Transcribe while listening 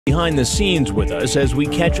Behind the scenes with us as we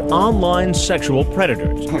catch online sexual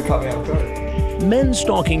predators. Caught me off guard. Men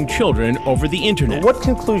stalking children over the internet. What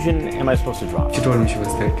conclusion am I supposed to draw? She told me she was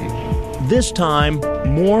 13. This time,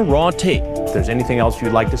 more raw tape. If there's anything else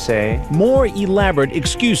you'd like to say. More elaborate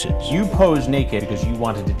excuses. You posed naked because you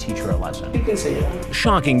wanted to teach her a lesson. You can say that.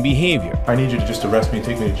 Shocking behavior. I need you to just arrest me and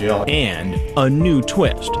take me to jail. And a new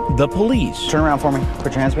twist. The police. Turn around for me.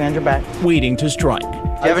 Put your hands behind your back. Waiting to strike.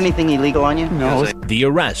 Do you have anything illegal on you? No. The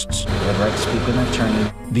arrests. You have the right to speak with an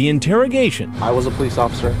attorney. The interrogation. I was a police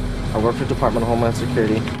officer. I worked for the Department of Homeland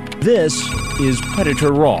Security. This is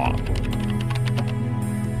Predator Raw.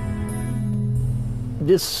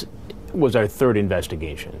 This was our third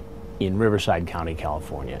investigation in Riverside County,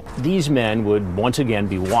 California. These men would once again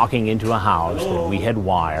be walking into a house that we had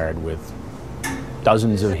wired with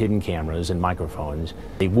dozens of hidden cameras and microphones.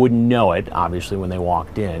 They wouldn't know it, obviously, when they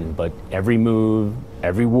walked in, but every move,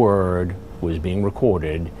 every word was being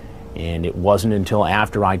recorded, and it wasn't until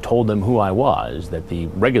after I told them who I was that the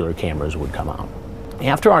regular cameras would come out.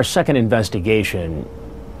 After our second investigation,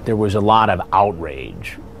 there was a lot of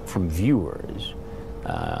outrage from viewers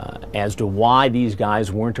as to why these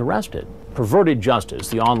guys weren't arrested. Perverted-Justice,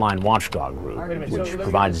 the online watchdog group, which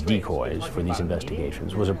provides decoys for these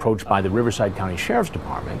investigations, was approached by the Riverside County Sheriff's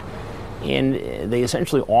Department, and they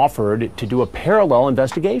essentially offered to do a parallel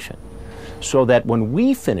investigation so that when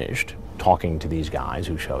we finished talking to these guys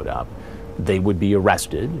who showed up, they would be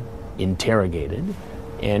arrested, interrogated,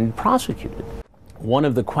 and prosecuted. One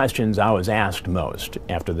of the questions I was asked most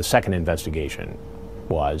after the second investigation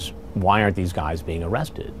was, why aren't these guys being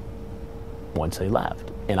arrested once they left?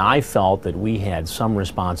 And I felt that we had some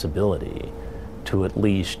responsibility to at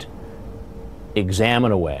least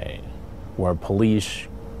examine a way where police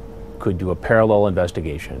could do a parallel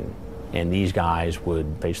investigation and these guys would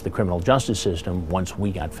face the criminal justice system once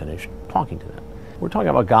we got finished talking to them. We're talking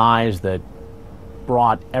about guys that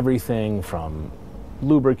brought everything from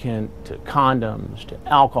lubricant to condoms to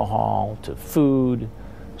alcohol to food,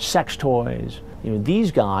 sex toys. You know,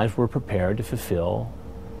 these guys were prepared to fulfill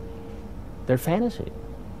their fantasy.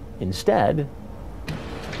 Instead,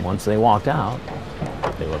 once they walked out,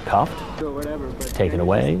 they were cuffed, taken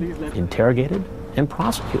away, interrogated, and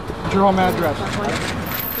prosecuted. Your home address.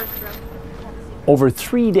 Over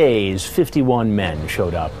 3 days, 51 men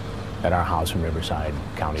showed up at our house in Riverside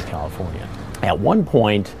County, California. At one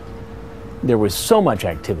point, there was so much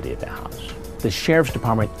activity at the house, the Sheriff's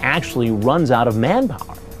Department actually runs out of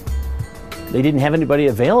manpower. They didn't have anybody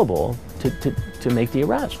available to make the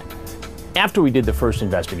arrest. After we did the first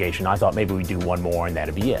investigation, I thought maybe we'd do one more and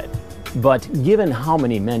that'd be it. But given how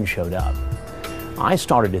many men showed up, I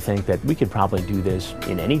started to think that we could probably do this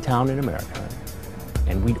in any town in America,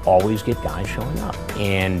 and we'd always get guys showing up.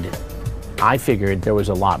 And I figured there was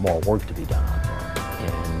a lot more work to be done out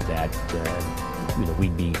there, and that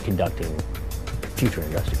we'd be conducting future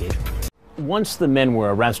investigations. Once the men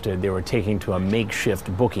were arrested, they were taken to a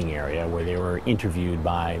makeshift booking area where they were interviewed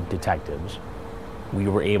by detectives. We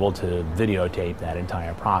were able to videotape that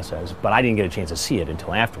entire process, but I didn't get a chance to see it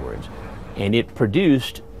until afterwards. And it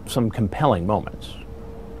produced some compelling moments.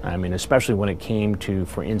 I mean, especially when it came to,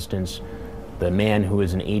 for instance, the man who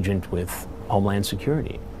is an agent with Homeland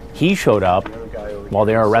Security. He showed up while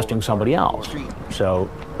they were arresting somebody else. So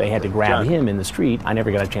they had to grab him in the street. I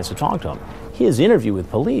never got a chance to talk to him. His interview with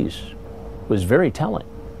police was very telling.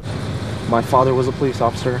 My father was a police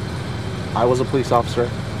officer. I was a police officer.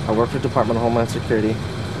 I work for the Department of Homeland Security.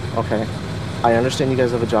 Okay. I understand you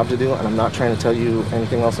guys have a job to do, and I'm not trying to tell you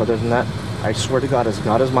anything else other than that. I swear to God, as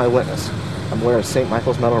God is my witness, I'm wearing a St.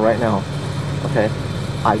 Michael's medal right now. Okay?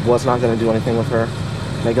 I was not going to do anything with her.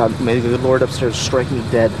 May the good Lord upstairs strike me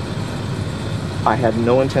dead. I had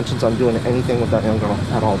no intentions on doing anything with that young girl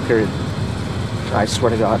at all, period. I swear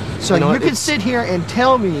to God. So you can sit here and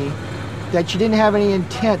tell me that you didn't have any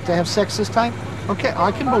intent to have sex this time? Okay,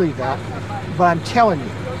 I can believe that. But I'm telling you,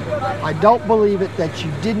 I don't believe it that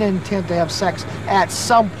you didn't intend to have sex at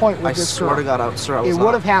some point with this girl. I swear to God, sir, I was not. It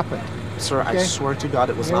would have happened. Sir, okay? I swear to God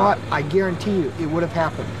it was not. not. You know what? I guarantee you it would have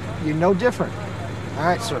happened. You're no different. All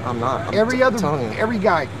right? Sir, I'm not. Every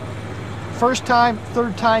guy, first time,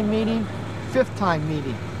 third time meeting, fifth time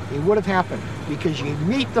meeting, it would have happened. Because you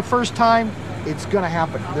meet the first time, it's going to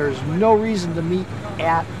happen. There's no reason to meet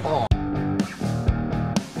at all.